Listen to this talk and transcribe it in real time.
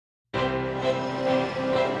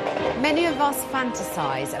Many of us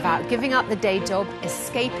fantasize about giving up the day job,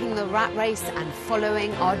 escaping the rat race and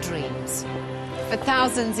following our dreams. For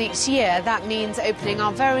thousands each year, that means opening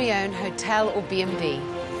our very own hotel or B&B.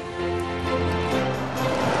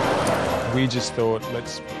 We just thought,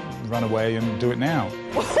 let's run away and do it now.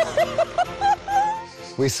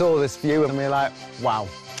 We saw this view and we were like, wow,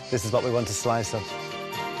 this is what we want to slice of.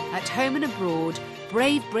 At home and abroad,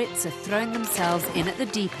 brave Brits are throwing themselves in at the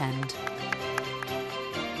deep end.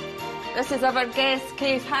 This is our guest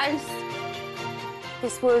cave house.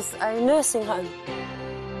 This was a nursing home.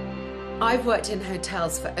 I've worked in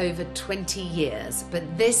hotels for over 20 years, but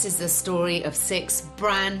this is the story of 6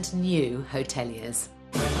 brand new hoteliers.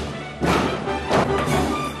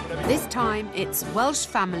 This time, it's Welsh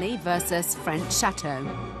family versus French chateau.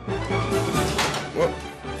 Well,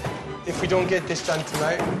 if we don't get this done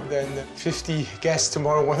tonight, then 50 guests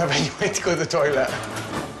tomorrow won't have anywhere to go to the toilet.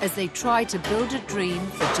 As they try to build a dream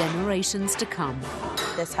for generations to come.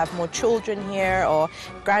 Let's have more children here, or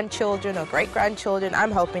grandchildren, or great-grandchildren. I'm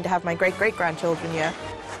hoping to have my great-great-grandchildren here.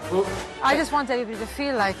 I just want everybody to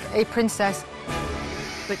feel like a princess.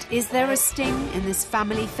 But is there a sting in this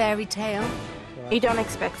family fairy tale? You don't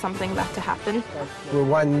expect something like that to happen. We're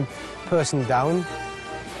one person down.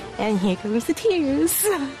 And here comes the tears.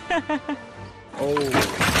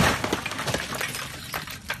 Oh.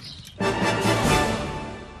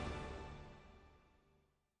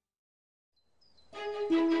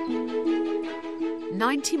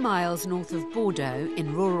 90 miles north of Bordeaux,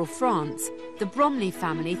 in rural France, the Bromley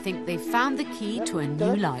family think they've found the key to a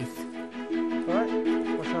new life. All right,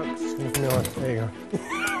 watch out. There you go.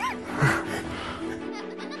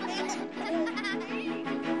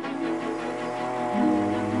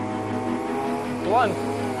 One.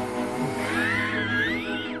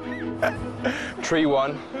 Tree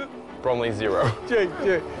 1, Bromley 0. Jake,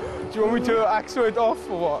 do you want me to axle it off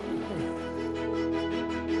or what?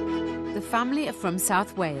 The family are from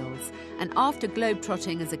South Wales, and after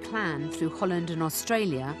globetrotting as a clan through Holland and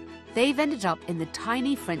Australia, they've ended up in the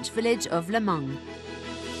tiny French village of Le Mung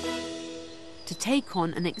to take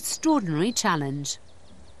on an extraordinary challenge.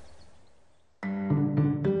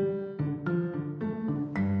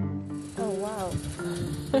 Oh, wow.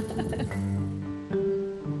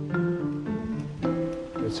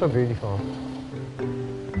 It's so beautiful.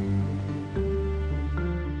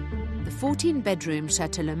 The 14-bedroom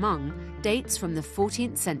Château Le Mung dates from the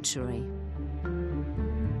 14th century.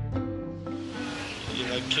 You're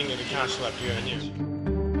the king of the castle up here, aren't you?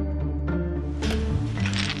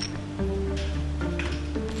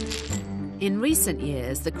 In recent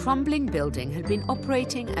years, the crumbling building had been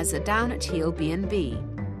operating as a down-at-heel B&B.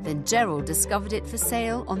 Then Gerald discovered it for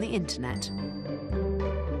sale on the internet.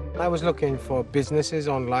 I was looking for businesses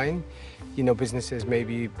online, you know, businesses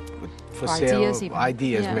maybe for Ideas sale, even.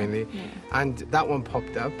 ideas Yeah, mainly. yeah. And that one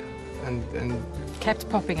popped up and Kept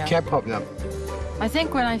popping up. kept popping up. I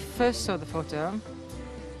think when I first saw the photo,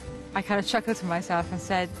 I kind of chuckled to myself and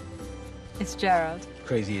said, it's Gerald.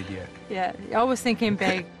 Crazy idea. Yeah, always thinking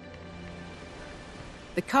big.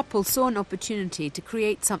 The couple saw an opportunity to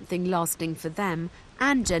create something lasting for them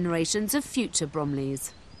and generations of future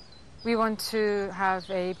Bromleys. We want to have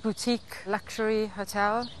a boutique luxury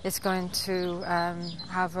hotel. It's going to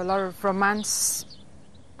have a lot of romance.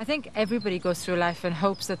 I think everybody goes through life and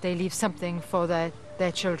hopes that they leave something for their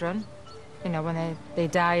children, you know, when they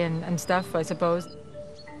die and stuff, I suppose.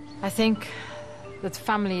 I think that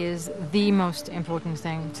family is the most important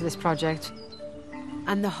thing to this project.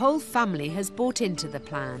 And the whole family has bought into the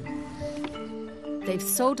plan. They've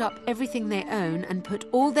sold up everything they own and put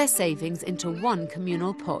all their savings into one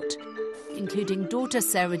communal pot, including daughter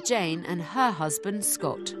Sarah Jane and her husband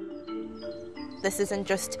Scott. This isn't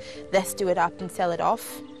just let's do it up and sell it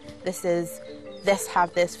off. This is let's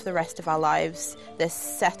have this for the rest of our lives. Let's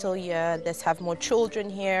settle here, let's have more children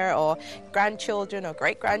here, or grandchildren or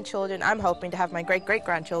great-grandchildren. I'm hoping to have my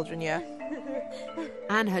great-great-grandchildren here.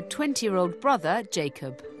 And her 20-year-old brother,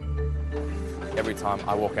 Jacob. Every time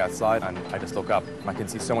I walk outside and I just look up, I can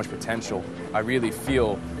see so much potential. I really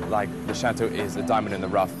feel like the chateau is a diamond in the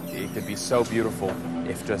rough. It could be so beautiful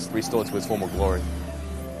if just restored to its former glory.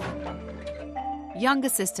 Younger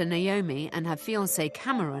sister Naomi and her fiancé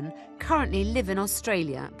Cameron currently live in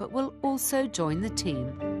Australia, but will also join the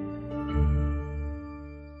team.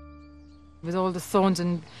 With all the thorns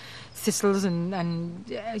and thistles and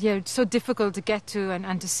yeah, it's so difficult to get to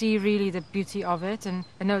and to see really the beauty of it. And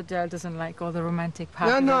I know Dale doesn't like all the romantic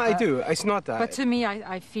part of it. No, I do. It's not that. But to me,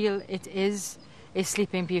 I feel it is a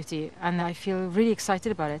sleeping beauty, and I feel really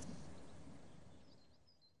excited about it.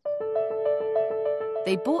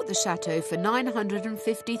 They bought the chateau for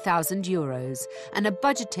 €950,000 and are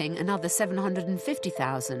budgeting another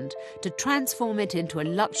 $750,000 to transform it into a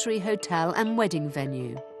luxury hotel and wedding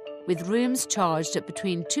venue, with rooms charged at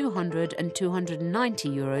between €200 and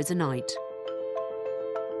 €290 a night.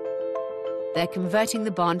 They're converting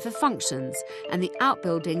the barn for functions, and the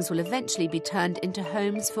outbuildings will eventually be turned into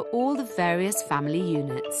homes for all the various family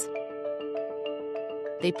units.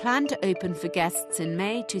 They plan to open for guests in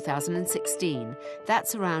May 2016.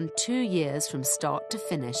 That's around 2 years from start to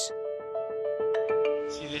finish.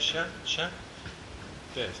 See this shed?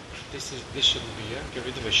 This shouldn't be here. Get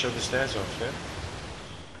rid of it, show the stairs off, yeah?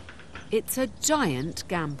 It's a giant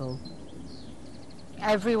gamble.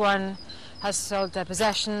 Everyone has sold their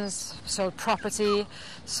possessions, sold property,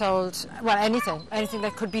 sold, well, anything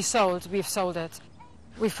that could be sold, we've sold it.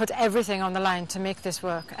 We've put everything on the line to make this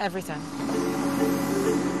work, everything.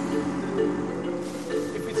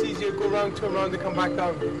 Go round, turn around and come back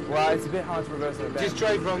down. Well, it's a bit hard to reverse it. Just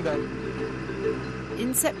drive round then.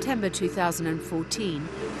 In September 2014,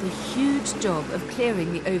 the huge job of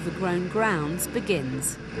clearing the overgrown grounds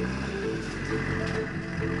begins.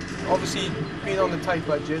 Obviously, being on a tight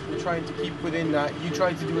budget and trying to keep within that, you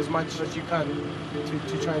try to do as much as you can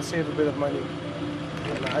to try and save a bit of money.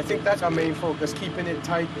 And I think that's our main focus, keeping it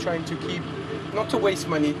tight, trying to keep, not to waste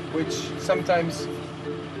money, which sometimes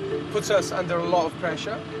puts us under a lot of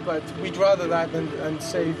pressure, but we'd rather that than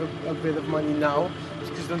save a bit of money now,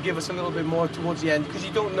 because they'll give us a little bit more towards the end, because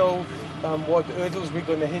you don't know what hurdles we're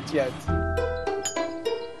going to hit yet.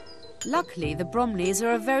 Luckily, the Bromleys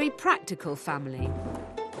are a very practical family.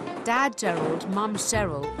 Dad Gerald, Mum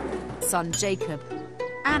Cheryl, son Jacob,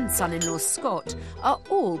 and son-in-law Scott are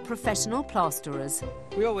all professional plasterers.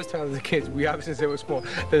 We always tell the kids, we have since they were small,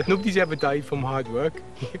 that nobody's ever died from hard work,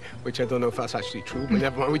 which I don't know if that's actually true, but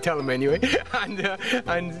never mind, we tell them anyway.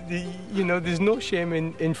 You know, there's no shame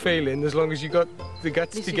in failing as long as you got the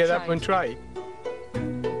guts to get up and try.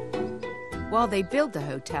 While they build the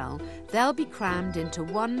hotel, they'll be crammed into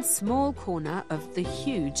one small corner of the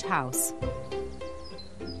huge house.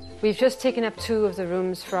 We've just taken up 2 of the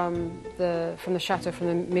rooms from the chateau, from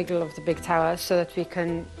the middle of the big tower, so that we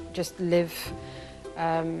can just live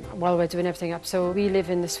while we're doing everything up. So we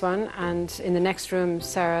live in this one, and in the next room,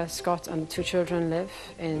 Sarah, Scott, and the 2 children live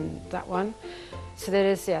in that one. So there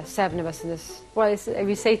is, 7 of us in this. Well,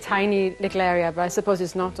 we say tiny little area, but I suppose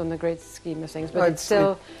it's not on the great scheme of things. But it's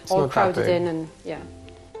still all crowded in, and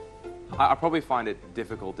I probably find it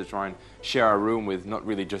difficult to try and share a room with not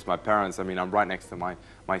really just my parents. I mean, I'm right next to my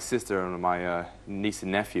sister and my niece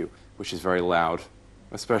and nephew, which is very loud,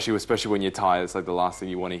 especially when you're tired. It's like the last thing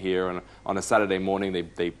you want to hear. And on a Saturday morning,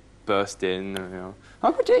 they burst in, you know,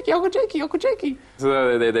 Uncle Jakey, Uncle Jakey, Uncle Jakey.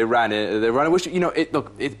 So they ran it, which, you know,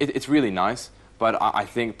 it's really nice. But I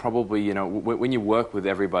think probably, you know, when you work with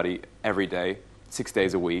everybody every day, 6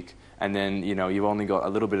 days a week, and then, you know, you've only got a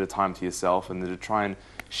little bit of time to yourself, and to try and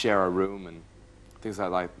share a room and things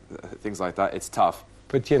like that, it's tough.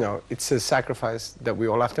 But, you know, it's a sacrifice that we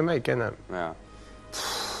all have to make, isn't it? Yeah.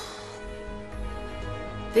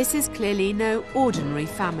 This is clearly no ordinary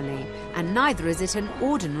family, and neither is it an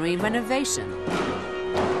ordinary renovation.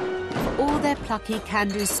 For all their plucky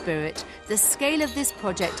can-do spirit, the scale of this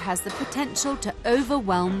project has the potential to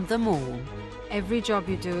overwhelm them all. Every job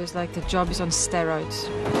you do is like the job is on steroids.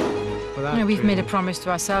 You know, we've made a promise to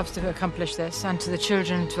ourselves to accomplish this, and to the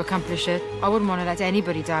children to accomplish it. I wouldn't want to let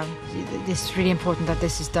anybody down. It's really important that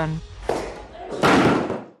this is done.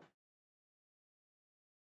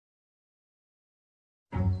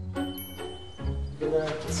 We're going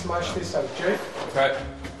to smash this out, Jake. Okay.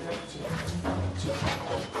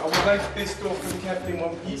 I would like this door to be kept in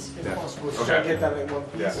one piece, if possible. So try and get that in one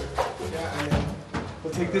piece. Yeah, and then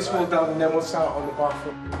we'll take this wall down, and then we'll start on the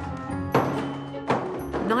bathroom.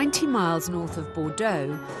 90 miles north of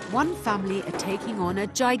Bordeaux, one family are taking on a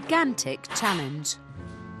gigantic challenge.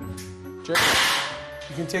 Jake,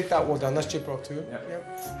 you can take that wall down. That's chip rock too.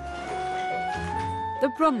 Yep. The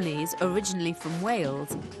Bromleys, originally from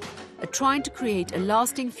Wales, are trying to create a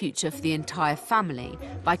lasting future for the entire family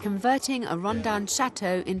by converting a rundown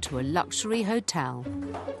chateau into a luxury hotel.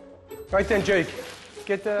 Right then, Jake,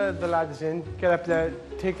 get the ladders in, get up there,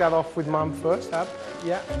 take that off with Mum first, up,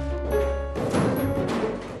 yeah.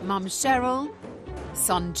 Mum Cheryl,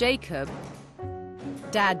 son Jacob,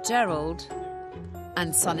 Dad Gerald,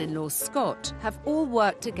 and son-in-law Scott have all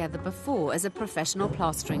worked together before as a professional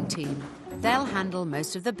plastering team. They'll handle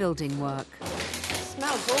most of the building work.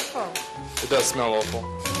 Smells awful. It does smell awful.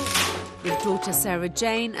 With daughter Sarah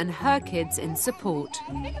Jane and her kids in support.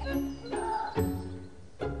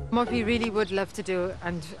 What we really would love to do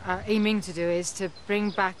and are aiming to do is to bring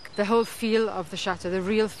back the whole feel of the chateau, the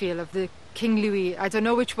real feel of the King Louis. I don't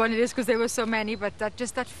know which one it is because there were so many, but that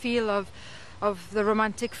feel of the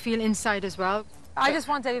romantic feel inside as well. I just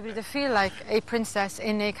want everybody to feel like a princess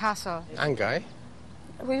in a castle. And Guy.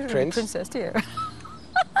 Well, you're a princess, dear.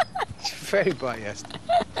 Very biased.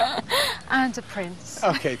 And a prince.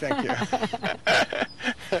 Okay, thank you.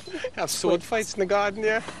 Have sword fights in the garden,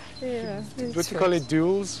 yeah? Yeah. What do you call it,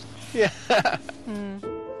 duels? Yeah.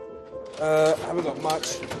 Haven't got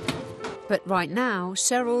much. But right now,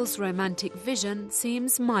 Cheryl's romantic vision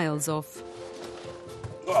seems miles off.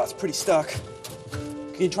 Oh, it's pretty stuck.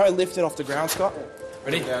 Can you try and lift it off the ground, Scott?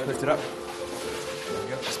 Ready? Yeah. Lift it up. There we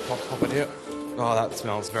go. Just pop it here. Oh, that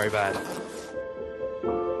smells very bad.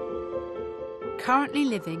 Currently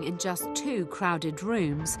living in just 2 crowded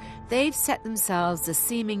rooms, they've set themselves a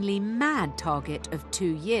seemingly mad target of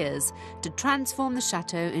 2 years to transform the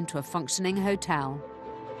chateau into a functioning hotel.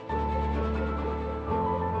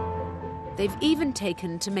 They've even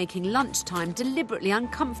taken to making lunchtime deliberately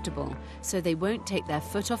uncomfortable so they won't take their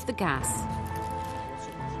foot off the gas.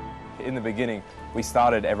 In the beginning, we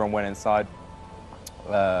started, everyone went inside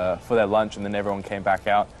for their lunch and then everyone came back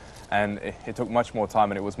out. And it took much more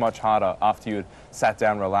time and it was much harder after you'd sat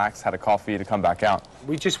down, relaxed, had a coffee to come back out.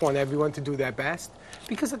 We just want everyone to do their best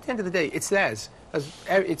because at the end of the day, it's theirs.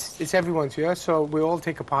 It's everyone's here, so we all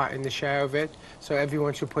take a part in the share of it, so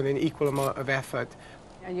everyone should put in equal amount of effort.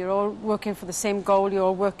 And you're all working for the same goal, you're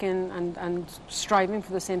all working and striving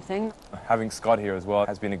for the same thing. Having Scott here as well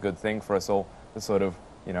has been a good thing for us all to sort of,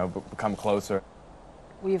 you know, become closer.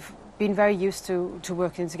 We've been very used to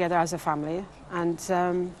working together as a family,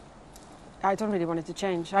 and I don't really want it to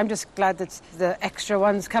change. I'm just glad that the extra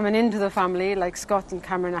ones coming into the family, like Scott and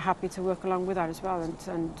Cameron, are happy to work along with her as well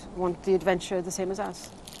and want the adventure the same as us.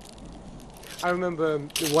 I remember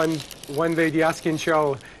one lady asking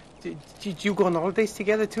Cheryl, did you go on holidays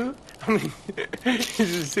together too? I mean, it's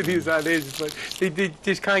as silly as that is, but they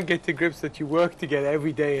just can't get to grips that you work together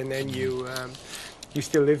every day and then you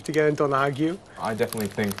still live together and don't argue. I definitely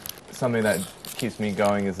think something that keeps me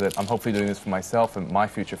going is that I'm hopefully doing this for myself and my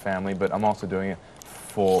future family, but I'm also doing it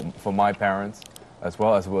for my parents as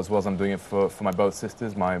well as I'm doing it for my both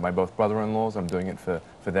sisters, my both brother-in-laws. I'm doing it for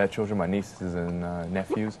their children, my nieces and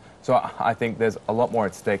nephews. So I think there's a lot more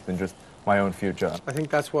at stake than just my own future. I think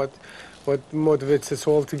that's what motivates us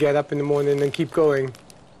all to get up in the morning and keep going.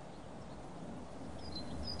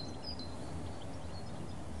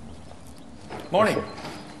 Morning.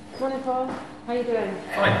 Morning, Paul. How are you doing?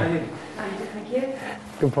 Fine, how are you? I'm good, thank you.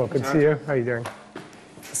 Good, Paul. Good to see you. How are you doing?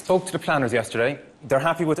 Spoke to the planners yesterday. They're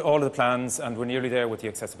happy with all of the plans and we're nearly there with the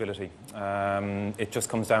accessibility. It just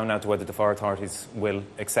comes down now to whether the fire authorities will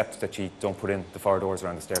accept that you don't put in the fire doors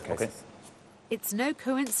around the staircases. Okay. It's no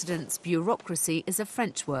coincidence bureaucracy is a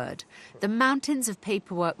French word. The mountains of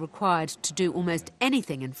paperwork required to do almost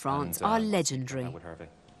anything in France are legendary.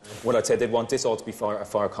 Well, I'd say they'd want this all to be a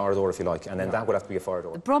fire corridor, if you like, and then that would have to be a fire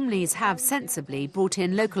door. The Bromleys have sensibly brought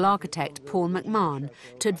in local architect Paul McMahon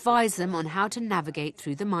to advise them on how to navigate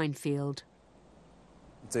through the minefield.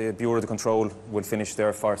 The Bureau of Control will finish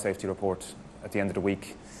their fire safety report at the end of the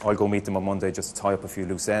week. I'll go meet them on Monday just to tie up a few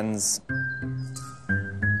loose ends.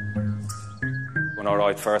 When I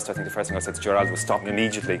arrived first, I think the first thing I said to Gerald was stop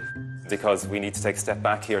immediately, because we need to take a step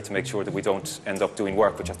back here to make sure that we don't end up doing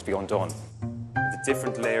work which has to be undone. The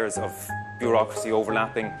different layers of bureaucracy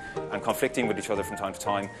overlapping and conflicting with each other from time to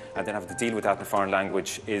time, and then having to deal with that in a foreign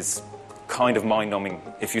language is kind of mind-numbing.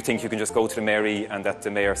 If you think you can just go to the mairie and that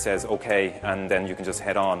the mayor says OK and then you can just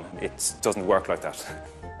head on, it doesn't work like that.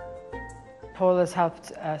 Paul has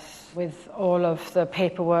helped us with all of the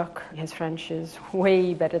paperwork. His French is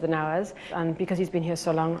way better than ours, and because he's been here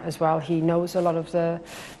so long as well, he knows a lot of the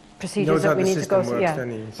procedures that we need to go through. Yeah,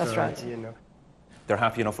 that's right. You know. They're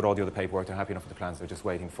happy enough with all the other paperwork, they're happy enough with the plans, they're just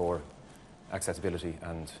waiting for accessibility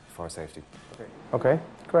and fire safety. Okay,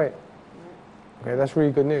 great. Okay, that's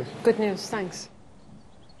really good news. Good news, thanks.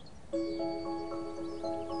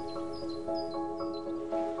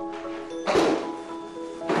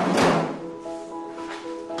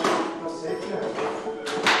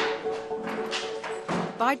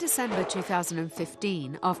 By December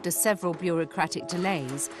 2015, after several bureaucratic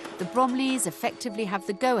delays, the Bromleys effectively have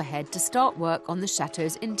the go-ahead to start work on the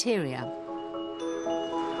chateau's interior.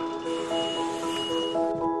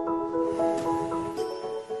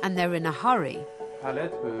 And they're in a hurry.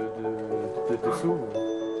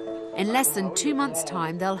 In less than 2 months'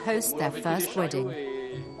 time, they'll host their first wedding.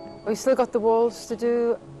 We've still got the walls to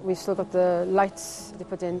do, we've still got the lights to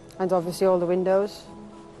put in, and obviously all the windows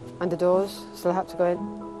and the doors still have to go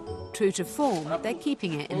in. True to form, they're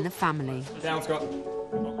keeping it in the family. Down, Scott.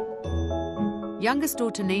 Youngest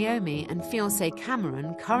daughter Naomi and fiancé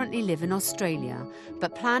Cameron currently live in Australia,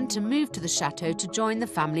 but plan to move to the chateau to join the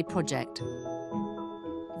family project.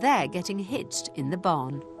 They're getting hitched in the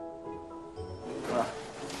barn.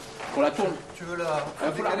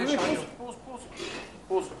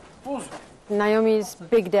 Naomi's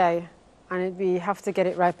big day, and we have to get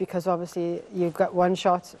it right because obviously you've got one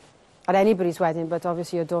shot at anybody's wedding, but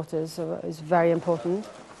obviously your daughter's is very important.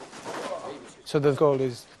 So the goal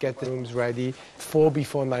is to get the rooms ready 4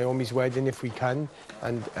 before Naomi's wedding if we can,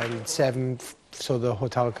 and 7 so the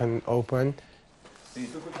hotel can open.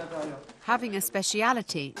 Having a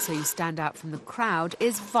speciality so you stand out from the crowd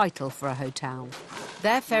is vital for a hotel.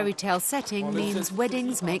 Their fairy tale setting means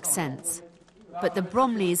weddings make sense. But the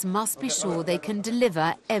Bromleys must be sure they can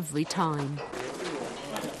deliver every time.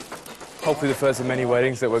 Hopefully the first of many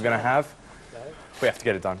weddings that we're going to have. We have to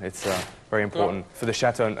get it done. It's very important for the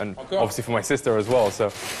chateau and obviously for my sister as well. So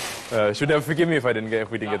she'll never forgive me if we didn't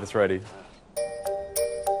get this ready.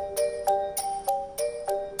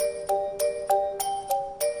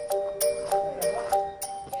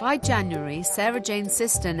 By January, Sarah Jane's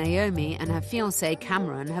sister Naomi and her fiancé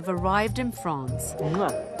Cameron have arrived in France.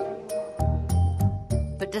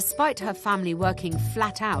 But despite her family working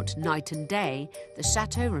flat out night and day, the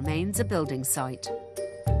chateau remains a building site.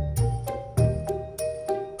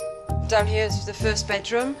 Down here is the first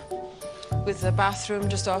bedroom, with the bathroom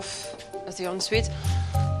just off as the ensuite.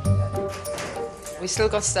 We still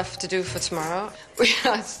got stuff to do for tomorrow. We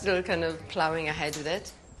are still kind of ploughing ahead with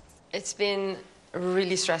it. It's been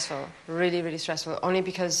really stressful, really, really stressful, only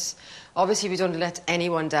because obviously we don't let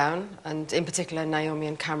anyone down, and in particular Naomi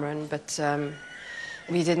and Cameron, but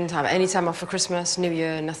we didn't have any time off for Christmas, New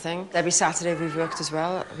Year, nothing. Every Saturday we've worked as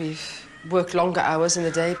well. We've worked longer hours in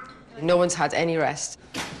the day. No one's had any rest.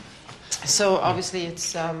 So obviously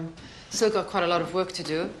it's still got quite a lot of work to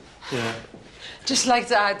do. Yeah. Just like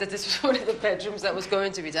to add that this was one of the bedrooms that was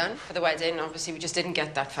going to be done for the wedding. Obviously we just didn't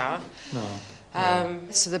get that far. No.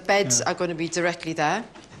 So the beds are going to be directly there,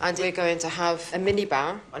 and we're going to have a mini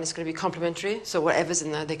bar, and it's going to be complimentary, so whatever's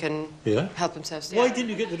in there, they can help themselves. Why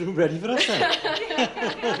didn't you get the room ready for us then?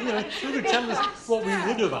 You could tell us what we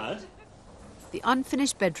would have had. The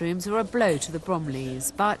unfinished bedrooms are a blow to the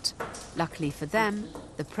Bromleys, but luckily for them,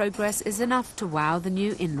 the progress is enough to wow the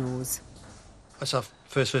new in-laws. It's our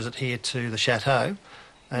first visit here to the chateau,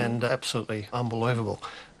 and absolutely unbelievable.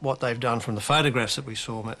 What they've done from the photographs that we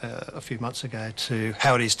saw a few months ago to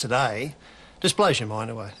how it is today just blows your mind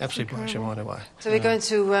away, absolutely blows your mind away. So we're going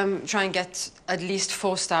to try and get at least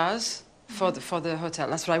 4 stars for the hotel.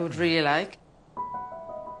 That's what I would really like.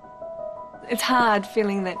 It's hard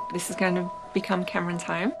feeling that this is going to become Cameron's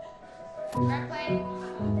home.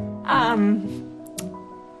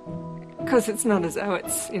 Because it's not as though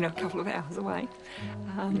it's, a couple of hours away.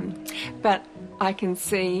 But I can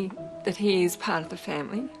see that he is part of the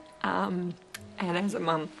family, and as a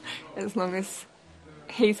mum, as long as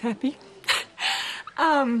he's happy,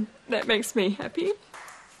 that makes me happy.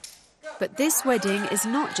 But this wedding is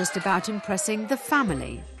not just about impressing the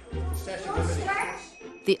family.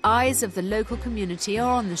 The eyes of the local community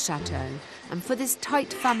are on the chateau, and for this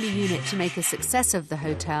tight family unit to make a success of the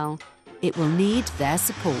hotel, it will need their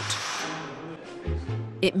support.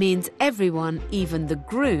 It means everyone, even the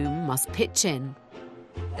groom, must pitch in.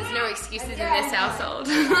 There's no excuses in this household.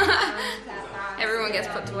 Everyone gets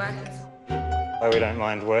put to work. We don't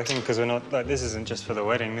mind working because we're not, this isn't just for the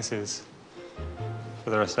wedding, this is for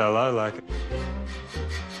the rest of our life.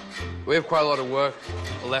 We have quite a lot of work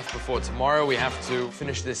left before tomorrow. We have to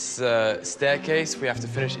finish this staircase. We have to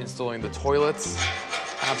finish installing the toilets.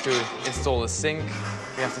 We have to install a sink.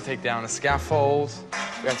 We have to take down a scaffold.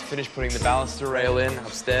 We have to finish putting the baluster rail in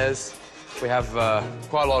upstairs. We have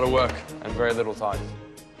quite a lot of work and very little time.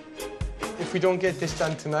 If we don't get this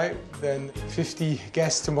done tonight, then 50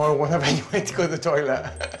 guests tomorrow won't have anywhere to go to the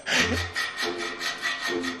toilet.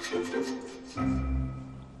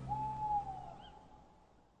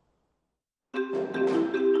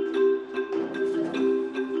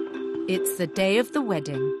 It's the day of the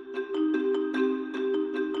wedding.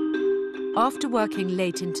 After working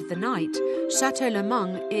late into the night, Château Le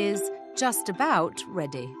Mung is just about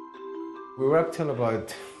ready. We were up till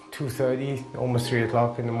about 2:30, almost 3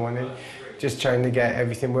 o'clock in the morning, just trying to get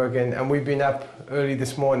everything working. And we've been up early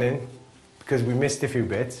this morning because we missed a few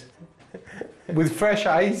bits. With fresh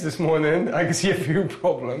eyes this morning, I can see a few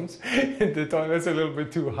problems. The toilet's a little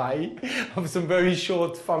bit too high. I have some very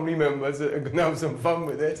short family members that are going to have some fun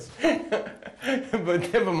with this.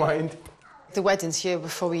 But never mind. The wedding's here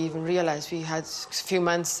before we even realised. We had a few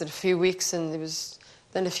months and a few weeks, and it was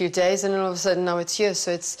then a few days, and then all of a sudden now it's here.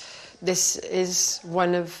 So this is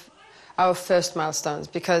one of our first milestones,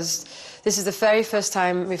 because this is the very first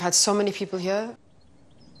time we've had so many people here.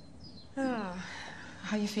 Oh,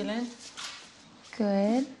 how are you feeling?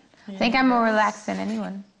 Good. I think I'm more relaxed than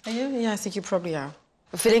anyone. Are you? Yeah, I think you probably are.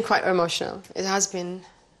 I'm feeling quite emotional. It has been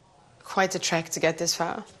quite a trek to get this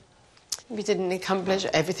far. We didn't accomplish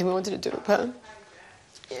everything we wanted to do, but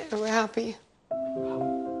yeah, we're happy.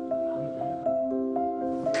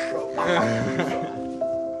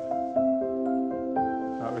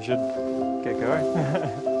 Right, we should get going.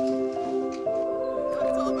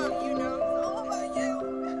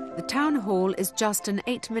 The town hall is just an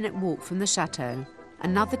 8-minute walk from the chateau.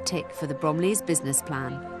 Another tick for the Bromleys' business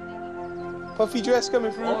plan. Puffy dress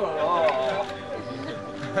coming through.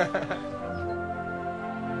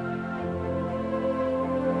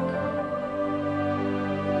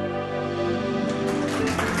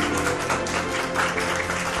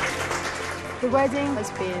 The wedding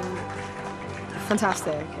has been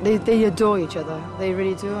fantastic. They adore each other. They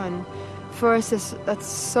really do. And for us, that's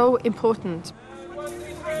so important.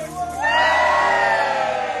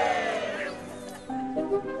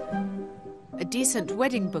 A decent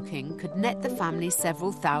wedding booking could net the family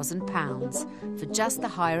several £1,000s for just the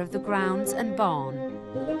hire of the grounds and barn.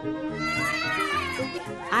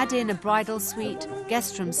 Add in a bridal suite,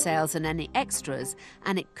 guest room sales and any extras,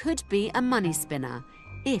 and it could be a money spinner,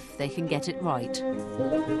 if they can get it right.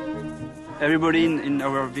 Everybody in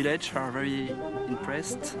our village are very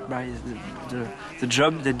impressed by the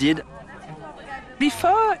job they did.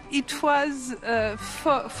 Before it was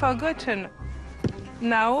forgotten.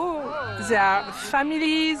 Now there are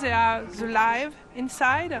families, there are the life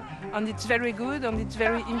inside, and it's very good and it's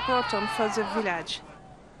very important for the village.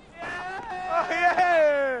 Oh,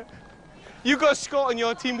 yeah! You got Scott on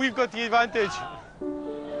your team, we've got the advantage.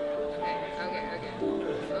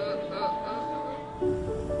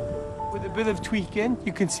 With a bit of tweaking,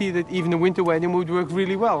 you can see that even the winter wedding would work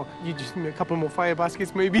really well. You just need a couple more fire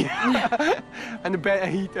baskets maybe, and a better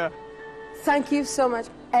heater. Thank you so much,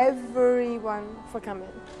 everyone, for coming.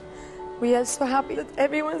 We are so happy that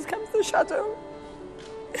everyone's come to the chateau.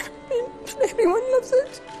 Everyone loves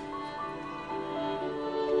it.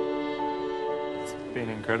 It's been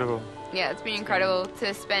incredible. Yeah, it's been incredible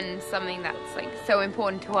to spend something that's like so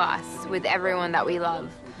important to us with everyone that we love,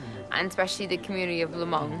 and especially the community of Le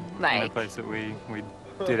Mung. In a place that we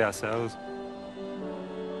did ourselves.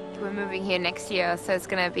 We're moving here next year, so it's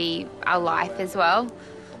going to be our life as well.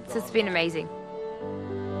 So it's been amazing.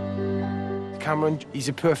 Cameron, he's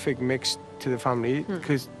a perfect mix to the family,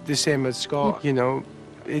 because the same as Scott, you know,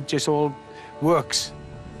 it just all works.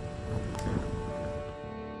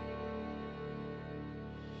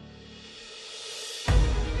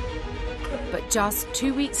 But just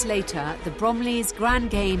 2 weeks later, the Bromleys' grand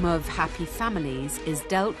game of happy families is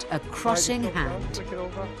dealt a crushing hand.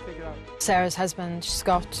 Sarah's husband,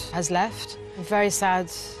 Scott, has left. Very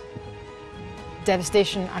sad.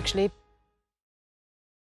 Devastation, actually.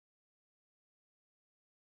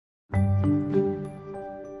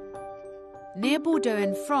 Near Bordeaux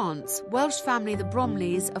in France, Welsh family the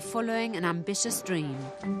Bromleys are following an ambitious dream.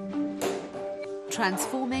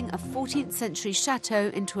 Transforming a 14th century chateau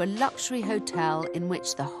into a luxury hotel in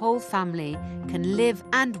which the whole family can live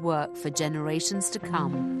and work for generations to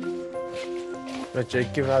come. Right,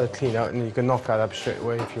 Jake, give that a clean out and you can knock that up straight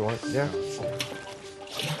away if you want, yeah?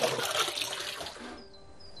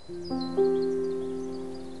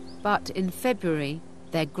 But in February,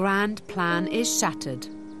 their grand plan is shattered.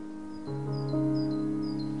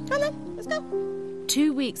 Come on, let's go.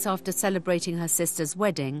 2 weeks after celebrating her sister's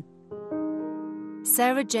wedding,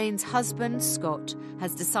 Sarah Jane's husband, Scott,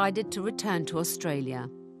 has decided to return to Australia.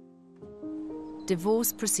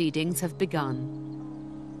 Divorce proceedings have begun.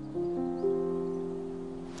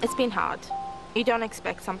 It's been hard. You don't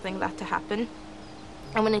expect something like that to happen.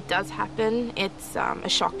 And when it does happen, it's a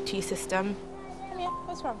shock to your system. Come here,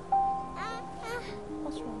 what's wrong?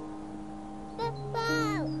 What's wrong?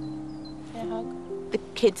 Can I hug? The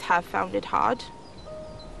kids have found it hard.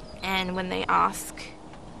 And when they ask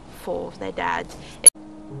for their dad...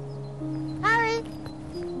 Harry!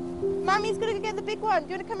 Mommy's gonna go get the big one. Do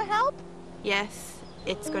you want to come and help? Yes,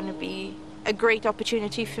 it's going to be a great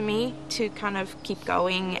opportunity for me to kind of keep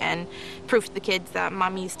going and prove to the kids that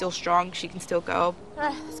Mummy's still strong, she can still go. All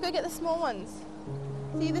right, let's go get the small ones.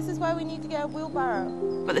 See, this is why we need to get a wheelbarrow.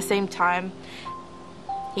 But at the same time,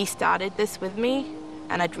 he started this with me,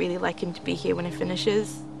 and I'd really like him to be here when it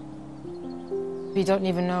finishes. We don't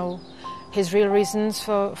even know his real reasons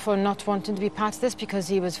for not wanting to be part of this, because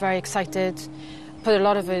he was very excited, put a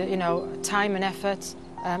lot of time and effort,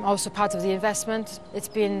 Also part of the investment.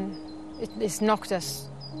 It's knocked us.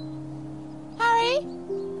 Harry?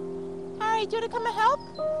 Harry, do you want to come and help?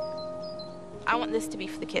 I want this to be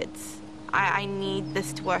for the kids. I need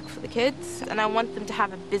this to work for the kids, and I want them to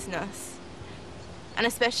have a business. And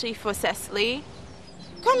especially for Cecily.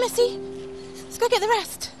 Come on, Missy. Let's go get the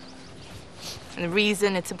rest. And the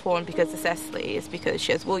reason it's important because of Cecily is because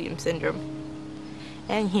she has Williams syndrome.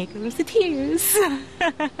 And here comes the tears.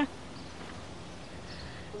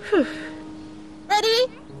 Ready?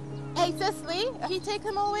 Hey, Cecily, can you take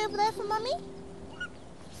them all the way over there for Mummy? Can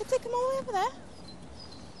you take them all the way over there?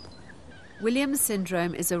 Williams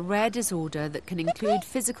syndrome is a rare disorder that can include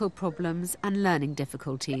physical problems and learning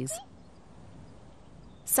difficulties.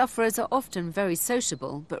 Sufferers are often very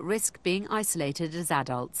sociable, but risk being isolated as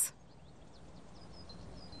adults.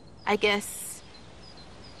 I guess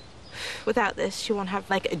without this, she won't have,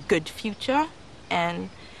 like, a good future, and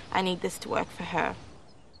I need this to work for her.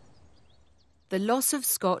 The loss of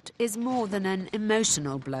Scott is more than an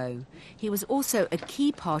emotional blow. He was also a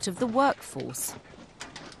key part of the workforce.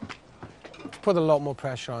 It's put a lot more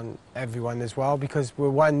pressure on everyone as well, because we're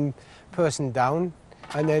one person down,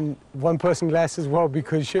 and then one person less as well,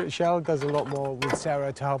 because Shell does a lot more with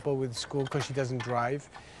Sarah to help her with school because she doesn't drive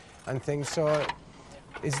and things. So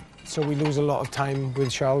we lose a lot of time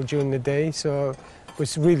with Shell during the day, so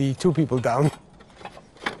it's really two people down.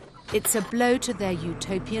 It's a blow to their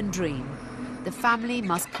utopian dream. The family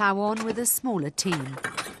must plough on with a smaller team.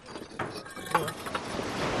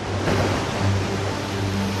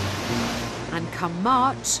 And come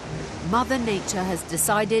March, Mother Nature has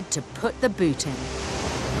decided to put the boot in.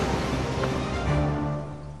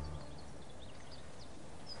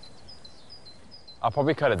 I'll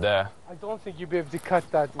probably cut it there. I don't think you'll be able to cut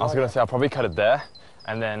that. I was going to say I'll probably cut it there,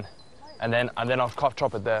 and then I'll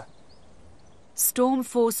chop it there. Storm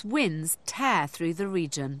force winds tear through the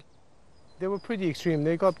region. They were pretty extreme.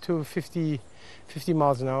 They got up to 50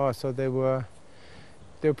 miles an hour, so they were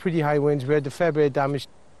pretty high winds. We had a fair bit of damage.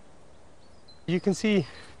 You can see,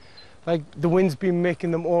 like, the wind's been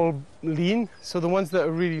making them all lean, so the ones that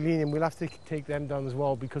are really leaning, we'll have to take them down as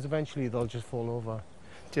well, because eventually they'll just fall over.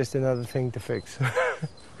 Just another thing to fix.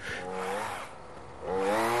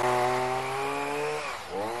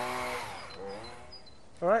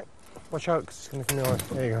 All right, watch out, 'cause it's going to come your way.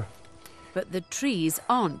 There you go. But the trees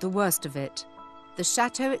aren't the worst of it. The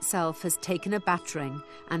chateau itself has taken a battering,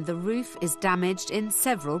 and the roof is damaged in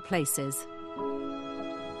several places.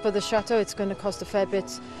 For the chateau, it's going to cost a fair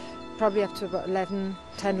bit, probably up to about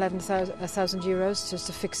 11,000 euros just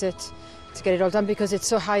to fix it, to get it all done, because it's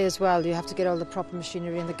so high as well. You have to get all the proper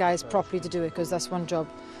machinery and the guys properly to do it, because that's one job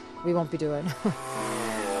we won't be doing.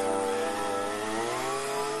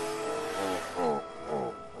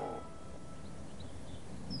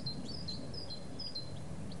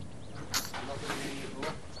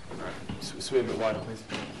 Swing a bit wider, please.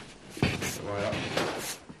 Right up.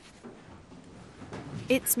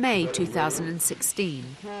 It's May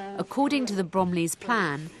 2016. According to the Bromley's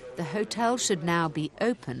plan, the hotel should now be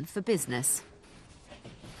open for business.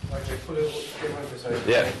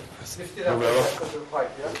 Yeah.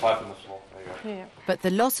 But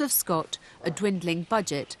the loss of Scott, a dwindling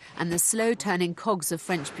budget, and the slow-turning cogs of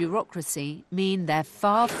French bureaucracy mean they're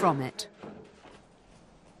far from it.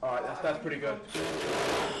 All right, that's pretty good.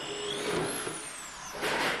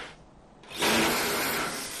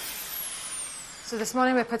 So this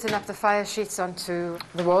morning we're putting up the fire sheets onto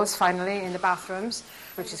the walls, finally, in the bathrooms,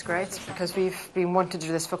 which is great, because we've been wanting to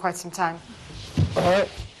do this for quite some time. All right.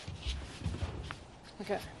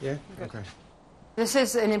 Okay. Yeah? Okay. This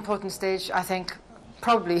is an important stage, I think,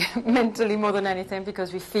 probably mentally more than anything,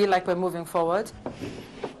 because we feel like we're moving forward.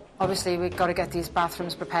 Obviously, we've got to get these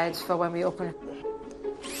bathrooms prepared for when we open it.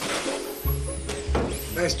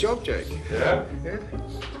 Nice job, Jake. Yeah? Yeah.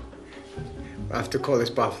 I have to call this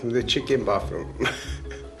bathroom the chicken bathroom.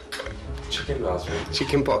 Chicken bathroom?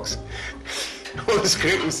 Chicken box. All the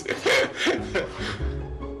screams.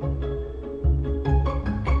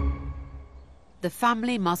 The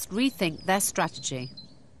family must rethink their strategy.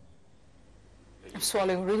 I'm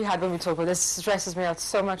swallowing really hard when we talk about this. This stresses me out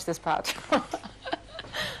so much, this part.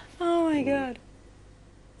 Oh, my God.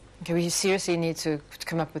 Okay, we seriously need to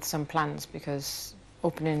come up with some plans, because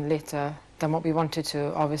opening later than what we wanted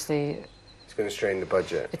to, obviously... It's going to strain the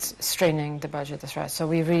budget. It's straining the budget, that's right. So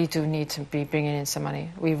we really do need to be bringing in some money.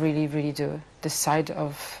 We really, really do, this side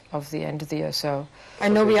of the end of the year. So I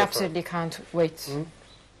know we absolutely can't wait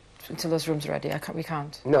until those rooms are ready. We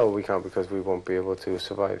can't. No, we can't, because we won't be able to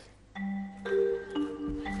survive.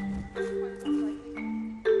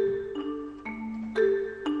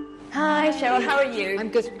 Hi. Hi, Cheryl. How are you? I'm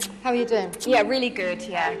good. How are you doing? Yeah, really good.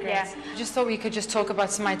 Yeah, yeah. Just thought we could just talk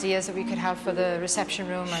about some ideas that we could have for the reception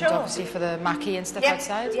room and Sure. obviously for the marquee and stuff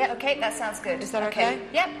outside. Yeah, okay, that sounds good. Is that okay?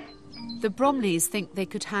 Yep. The Bromleys think they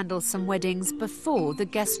could handle some weddings before the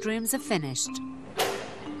guest rooms are finished.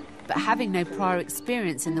 But having no prior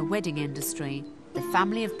experience in the wedding industry, the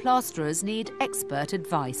family of plasterers need expert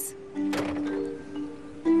advice.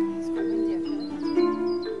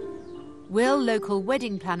 Will local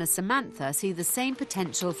wedding planner Samantha see the same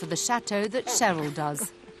potential for the chateau that Cheryl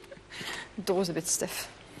does? The door's a bit stiff.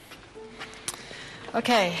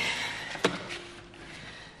 Okay.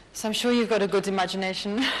 So I'm sure you've got a good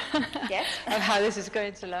imagination Yes. of how this is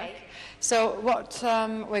going to look. So what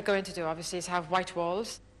we're going to do, obviously, is have white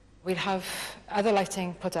walls. We'll have other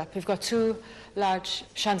lighting put up. We've got 2 large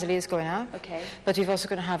chandeliers going up. Okay. But we're also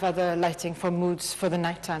going to have other lighting for moods for the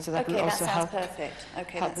night time, so that will also that sounds help. perfect.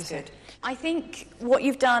 Okay, help that's with good. it. I think what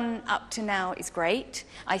you've done up to now is great.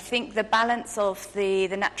 I think the balance of the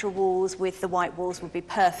natural walls with the white walls would be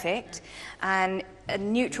perfect. And a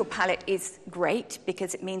neutral palette is great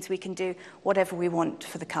because it means we can do whatever we want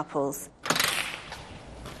for the couples.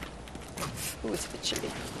 Ooh, it's a bit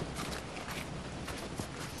chilly.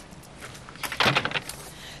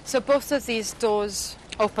 So both of these doors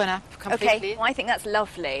open up completely. Okay, well, I think that's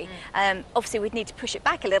lovely. Obviously, we'd need to push it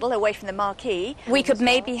back a little away from the marquee. We could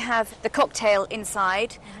maybe have the cocktail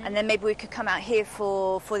inside, and then maybe we could come out here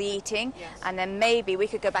for the eating, and then maybe we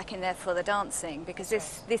could go back in there for the dancing, because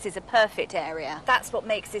this is a perfect area. That's what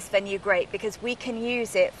makes this venue great, because we can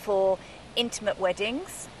use it for intimate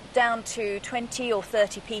weddings, down to 20 or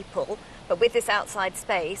 30 people. But with this outside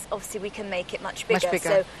space, obviously we can make it much bigger.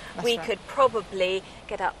 So we could probably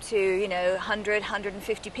get up to, 100,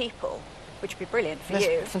 150 people, which would be brilliant for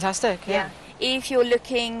you. Fantastic, yeah. If you're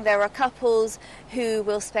looking, there are couples who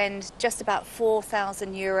will spend just about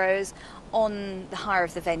 €4,000 on the hire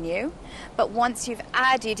of the venue. But once you've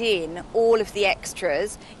added in all of the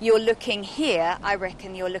extras, you're looking here, I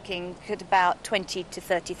reckon you're looking at about 20 to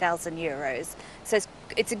 30,000 euros. So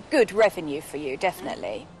it's a good revenue for you,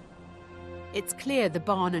 definitely. It's clear the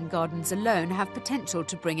barn and gardens alone have potential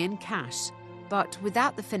to bring in cash, but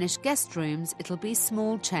without the finished guest rooms, it'll be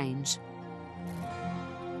small change.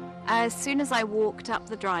 As soon as I walked up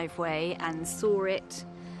the driveway and saw it,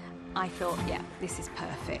 I thought, yeah, this is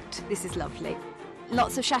perfect. This is lovely.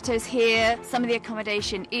 Lots of chateaux here. Some of the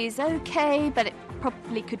accommodation is okay, but it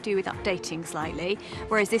probably could do with updating slightly,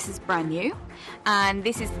 whereas this is brand new. And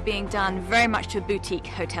this is being done very much to a boutique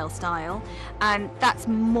hotel style, and that's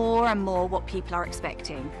more and more what people are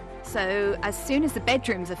expecting. So as soon as the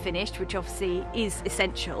bedrooms are finished, which obviously is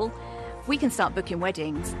essential, we can start booking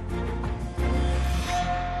weddings.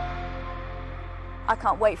 I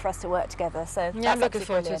can't wait for us to work together, so Yeah, I'm looking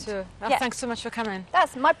forward brilliant. to it too. Yeah. Thanks so much for coming.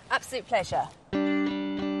 That's my absolute pleasure.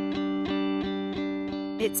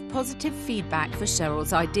 It's positive feedback for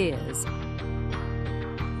Cheryl's ideas.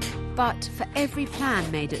 But for every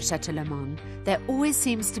plan made at Château Le Mung, there always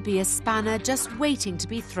seems to be a spanner just waiting to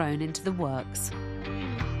be thrown into the works.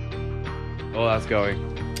 Oh, that's going.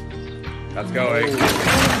 That's going.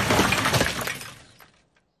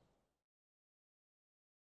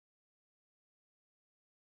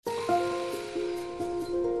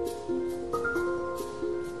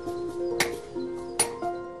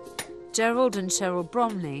 Gerald and Cheryl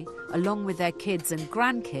Bromley, along with their kids and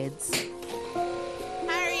grandkids,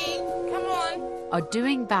 Harry, come on. are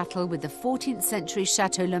doing battle with the 14th century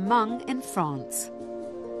Château Le Mung in France.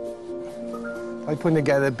 I put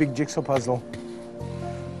together a big jigsaw puzzle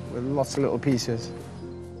with lots of little pieces.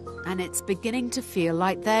 And it's beginning to feel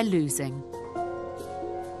like they're losing.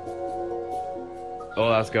 Oh,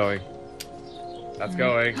 that's going. That's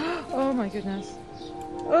going. Oh my goodness.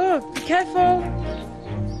 Oh, be careful.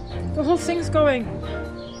 The whole thing's going.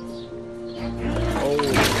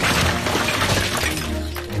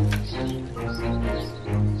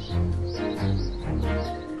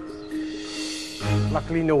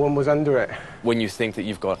 Luckily, no one was under it. When you think that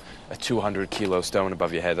you've got a 200-kilo stone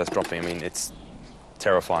above your head that's dropping, I mean, it's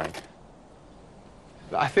terrifying.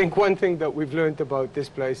 I think one thing that we've learned about this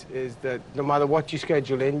place is that no matter what you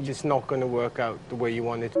schedule in, it's not going to work out the way you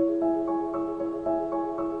want it.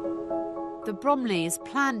 The Bromleys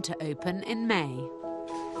plan to open in May.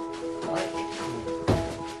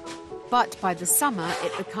 But by the summer,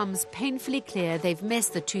 it becomes painfully clear they've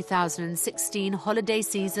missed the 2016 holiday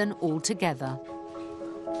season altogether.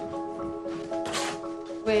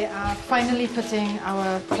 We are finally putting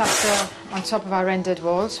our plaster on top of our rendered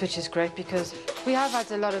walls, which is great because we have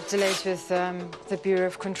had a lot of delays with the Bureau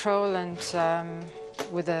of Control and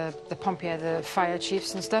with the pompiers, the fire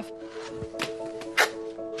chiefs and stuff.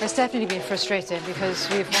 It's definitely been frustrating because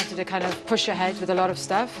we've wanted to kind of push ahead with a lot of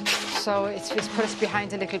stuff. So it's put us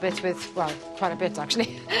behind a little bit with, well, quite a bit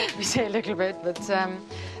actually. We say a little bit, but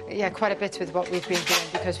yeah, quite a bit with what we've been doing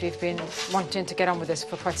because we've been wanting to get on with this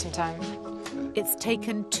for quite some time. It's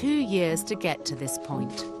taken 2 years to get to this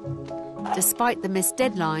point. Despite the missed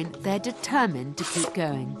deadline, they're determined to keep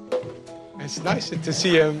going. It's nice to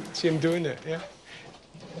see him doing it, yeah.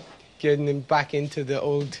 Getting him back into the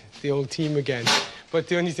old team again. But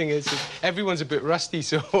the only thing is, everyone's a bit rusty,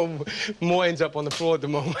 so more ends up on the floor at the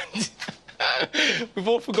moment. We've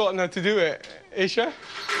all forgotten how to do it. Isha?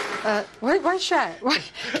 Why Sha?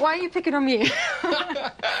 Why are you picking on me?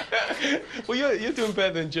 Well, you're doing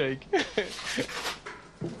better than Jake.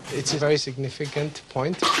 It's a very significant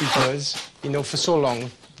point because, you know, for so long,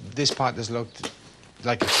 this part has looked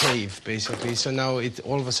like a cave, basically. So now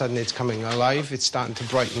all of a sudden it's coming alive. It's starting to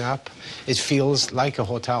brighten up. It feels like a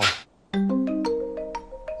hotel.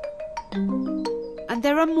 And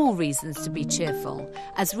there are more reasons to be cheerful,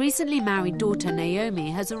 as recently married daughter Naomi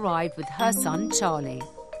has arrived with her son Charlie.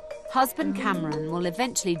 Husband Cameron will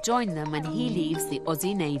eventually join them when he leaves the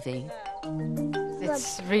Aussie Navy.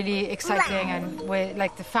 It's really exciting, and we're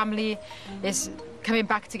like the family is coming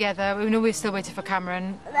back together. We know we're still waiting for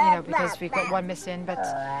Cameron, you know, because we've got one missing, but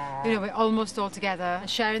you know, we're almost all together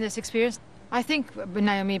sharing this experience. I think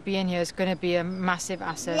Naomi being here is going to be a massive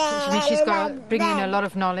asset. I mean, she's got bringing in a lot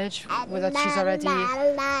of knowledge that she's already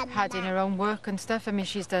had in her own work and stuff. I mean,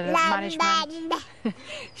 she's done management.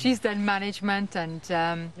 She's done management and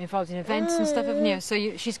involved in events and stuff, haven't you?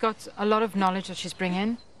 So she's got a lot of knowledge that she's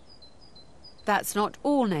bringing. That's not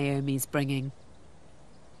all Naomi's bringing.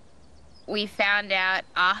 We found out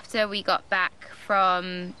after we got back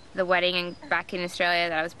from the wedding and back in Australia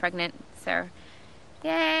that I was pregnant, so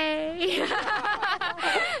yay!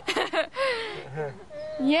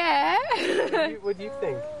 Yeah. What do you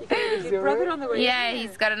think? Brother on the way. Yeah,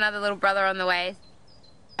 he's got another little brother on the way.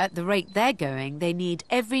 At the rate they're going, they need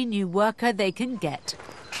every new worker they can get.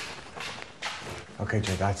 Okay,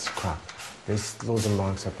 Jay, that's crap. There's loads of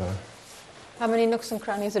marks up there. How many nooks and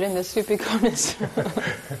crannies are in the sleepy corners?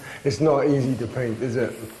 It's not easy to paint, is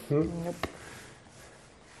it? Nope.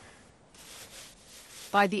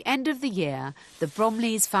 By the end of the year, the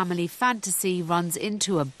Bromley's family fantasy runs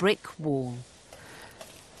into a brick wall.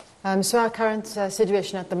 So our current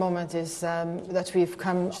situation at the moment is that we've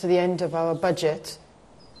come to the end of our budget.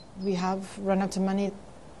 We have run out of money.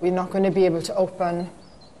 We're not going to be able to open.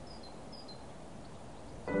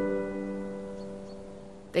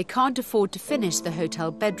 They can't afford to finish the hotel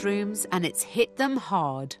bedrooms, and it's hit them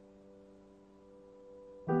hard.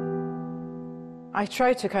 I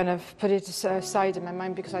tried to kind of put it aside in my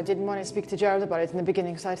mind because I didn't want to speak to Gerald about it in the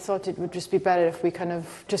beginning, because I thought it would just be better if we kind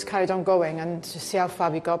of just carried on going and to see how far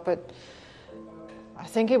we got. But I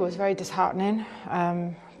think it was very disheartening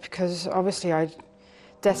because obviously I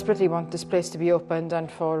desperately want this place to be opened and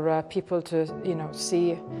for people to, you know,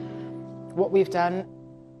 see what we've done.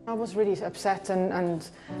 I was really upset and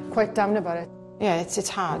quite down about it. Yeah, it's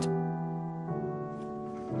hard.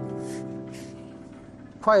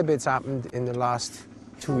 Quite a bit's happened in the last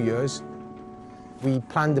 2 years. We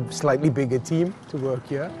planned a slightly bigger team to work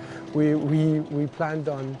here. We planned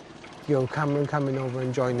on, you know, Cameron coming over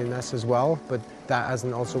and joining us as well, but that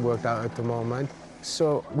hasn't also worked out at the moment.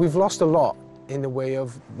 So we've lost a lot in the way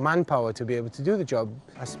of manpower to be able to do the job.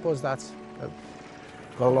 I suppose that's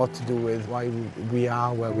got a lot to do with why we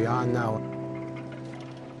are where we are now.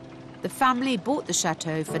 The family bought the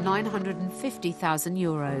chateau for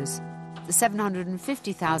 €950,000. The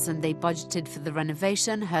 €750,000 they budgeted for the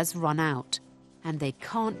renovation has run out, and they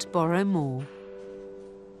can't borrow more.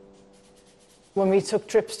 When we took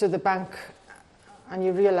trips to the bank and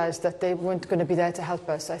you realised that they weren't going to be there to help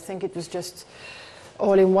us, I think it was just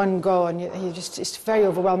all in one go, and it's very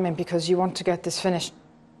overwhelming because you want to get this finished.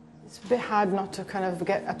 It's a bit hard not to kind of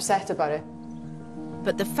get upset about it.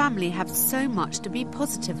 But the family have so much to be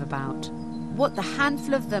positive about. What the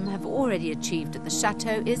handful of them have already achieved at the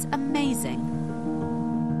chateau is amazing.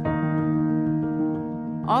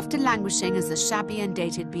 After languishing as a shabby and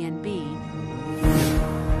dated B&B,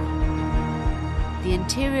 the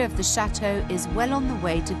interior of the chateau is well on the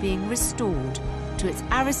way to being restored to its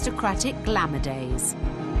aristocratic glamour days.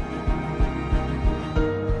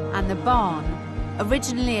 And the barn,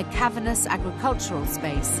 originally a cavernous agricultural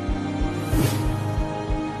space,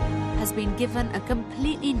 has been given a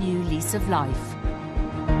completely new lease of life.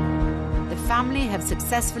 The family have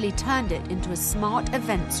successfully turned it into a smart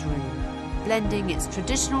events room, blending its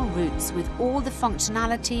traditional roots with all the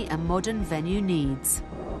functionality a modern venue needs.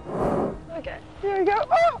 Okay, here we go.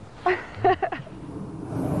 Oh!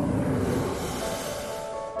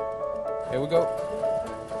 Here we go.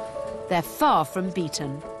 They're far from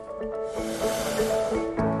beaten.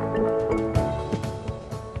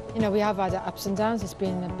 You know, we have had ups and downs. It's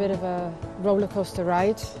been a bit of a roller coaster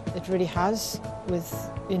ride. It really has, with,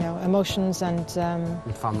 you know, emotions and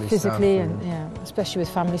family physically, stuff, and yeah, especially with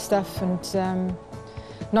family stuff, and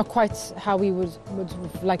not quite how we would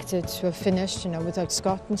have liked it to have finished, you know, without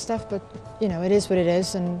Scott and stuff. But you know, it is what it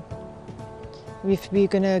is, and we're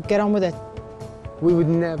gonna get on with it. We would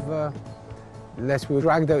never, unless we were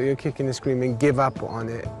dragged out here kicking and screaming, give up on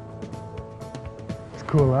it. It's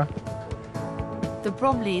cool, huh? The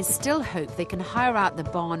Bromleys still hope they can hire out the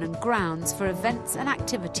barn and grounds for events and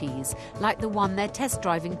activities like the one they're test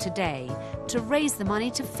driving today to raise the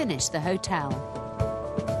money to finish the hotel.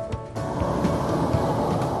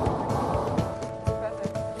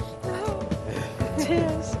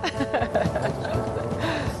 Cheers.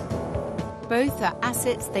 Both are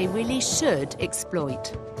assets they really should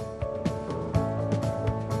exploit.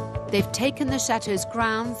 They've taken the chateau's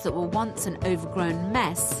grounds that were once an overgrown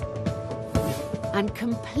mess and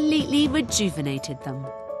completely rejuvenated them.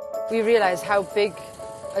 We realise how big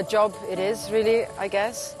a job it is, really, I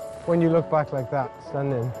guess. When you look back like that,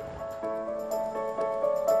 stunning.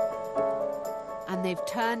 And they've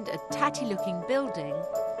turned a tatty-looking building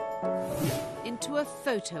into a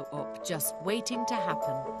photo op just waiting to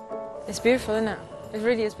happen. It's beautiful, isn't it? It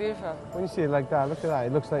really is beautiful. When you see it like that, look at that.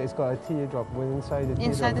 It looks like it's got a teardrop inside the teardrop.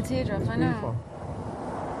 Inside the teardrop, I know. Beautiful.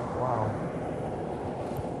 Wow.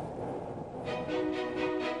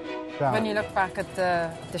 When you look back at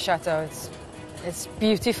the chateau, it's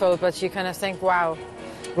beautiful, but you kind of think, wow.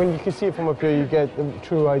 When you can see it from up here, you get the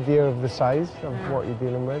true idea of the size of what you're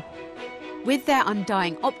dealing with. With their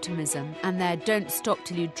undying optimism and their don't stop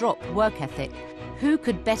till you drop work ethic, who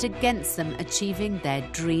could bet against them achieving their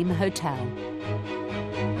dream hotel?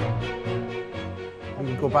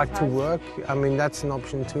 You go back to work, I mean, that's an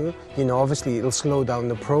option too. You know, obviously it'll slow down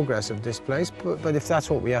the progress of this place, but if that's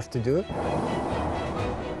what we have to do.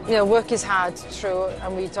 You know, work is hard, true,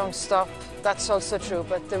 and we don't stop. That's also true,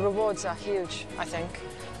 but the rewards are huge, I think.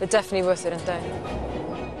 They're definitely worth it, aren't they?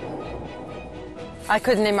 I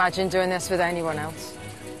couldn't imagine doing this with anyone else.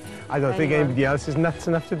 I don't think anybody else is nuts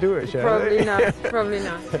enough to do it, Sharon. Probably not, probably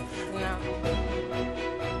not, no.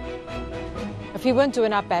 If we weren't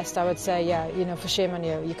doing our best, I would say, yeah, you know, for shame on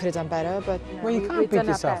you, you could have done better, but... No, well, you can't beat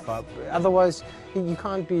yourself up. Otherwise, you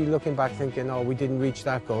can't be looking back thinking, oh, we didn't reach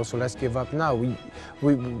that goal, so let's give up now. We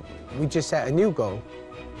just set a new goal.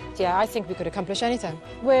 Yeah, I think we could accomplish anything.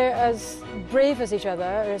 We're as brave as each other,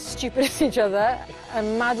 as stupid as each other,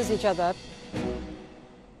 and mad as each other,